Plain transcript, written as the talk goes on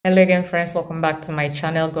Hello again, friends. Welcome back to my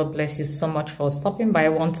channel. God bless you so much for stopping by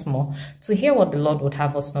once more to hear what the Lord would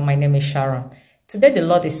have us know. My name is Sharon. Today the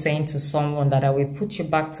Lord is saying to someone that I will put you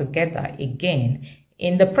back together again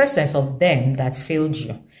in the presence of them that failed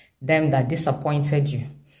you, them that disappointed you,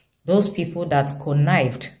 those people that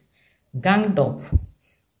connived, ganged up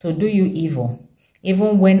to do you evil,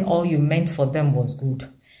 even when all you meant for them was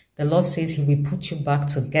good. The Lord says he will put you back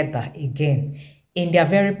together again in their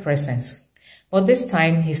very presence. But this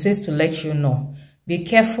time, he says to let you know, be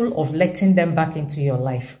careful of letting them back into your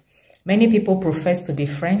life. Many people profess to be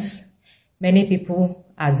friends. Many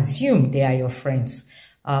people assume they are your friends.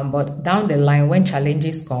 But down the line, when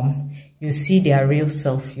challenges come, you see their real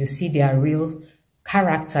self. You see their real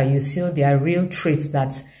character. You see their real traits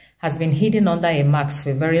that has been hidden under a mask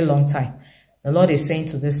for a very long time. The Lord is saying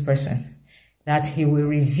to this person that he will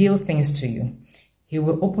reveal things to you. He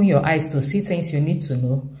will open your eyes to see things you need to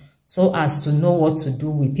know, so as to know what to do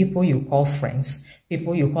with people you call friends,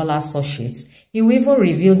 people you call associates. He will even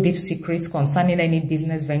reveal deep secrets concerning any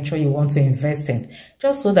business venture you want to invest in,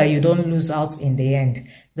 just so that you don't lose out in the end.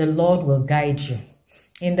 The Lord will guide you.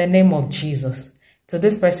 In the name of Jesus. To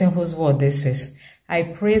this person whose word this is, I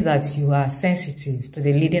pray that you are sensitive to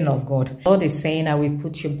the leading of God. God is saying, I will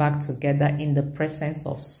put you back together in the presence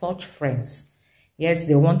of such friends. Yes,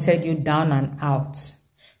 they wanted you down and out.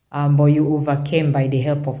 But you overcame by the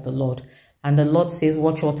help of the Lord. And the Lord says,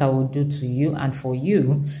 watch what I will do to you and for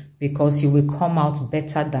you, because you will come out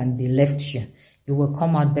better than they left you. You will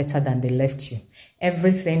come out better than they left you.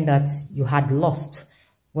 Everything that you had lost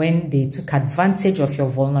when they took advantage of your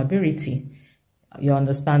vulnerability, you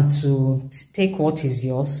understand, to take what is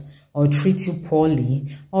yours or treat you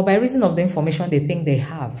poorly, or by reason of the information they think they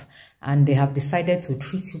have, and they have decided to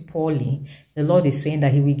treat you poorly, the Lord is saying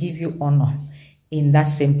that he will give you honor in that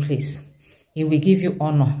same place. He will give you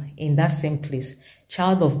honor in that same place.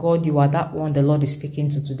 Child of God, you are that one the Lord is speaking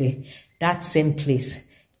to today. That same place.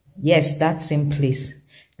 Yes, that same place.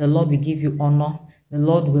 The Lord will give you honor. The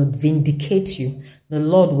Lord will vindicate you. The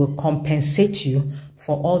Lord will compensate you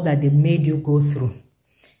for all that they made you go through.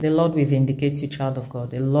 The Lord will vindicate you, child of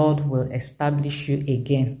God. The Lord will establish you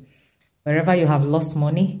again. Wherever you have lost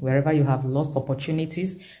money, wherever you have lost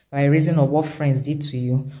opportunities by reason of what friends did to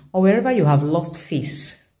you, or wherever you have lost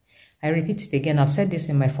face. I repeat it again. I've said this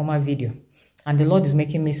in my former video, and the Lord is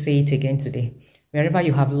making me say it again today. Wherever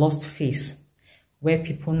you have lost face, where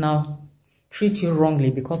people now treat you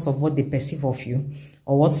wrongly because of what they perceive of you,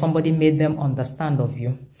 or what somebody made them understand of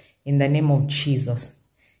you, in the name of Jesus,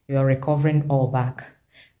 you are recovering all back.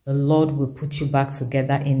 The Lord will put you back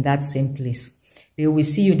together in that same place. They will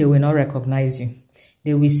see you, they will not recognize you.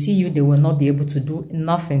 They will see you, they will not be able to do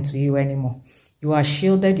nothing to you anymore. You are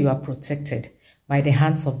shielded, you are protected by the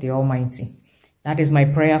hands of the Almighty. That is my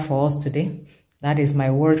prayer for us today. That is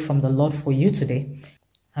my word from the Lord for you today.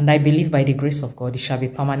 And I believe by the grace of God, it shall be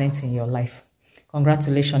permanent in your life.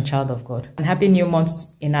 Congratulations, child of God. And happy new month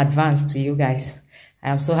in advance to you guys. I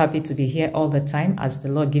am so happy to be here all the time as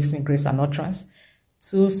the Lord gives me grace and utterance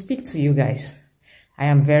to speak to you guys. I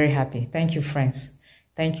am very happy. Thank you, friends.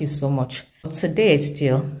 Thank you so much. But today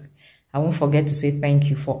still, I won't forget to say thank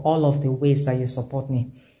you for all of the ways that you support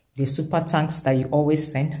me. The super thanks that you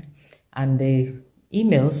always send, and the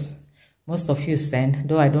emails most of you send,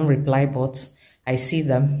 though I don't reply, but I see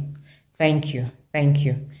them. Thank you. Thank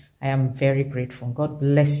you. I am very grateful. God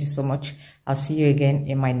bless you so much. I'll see you again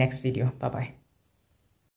in my next video. Bye-bye.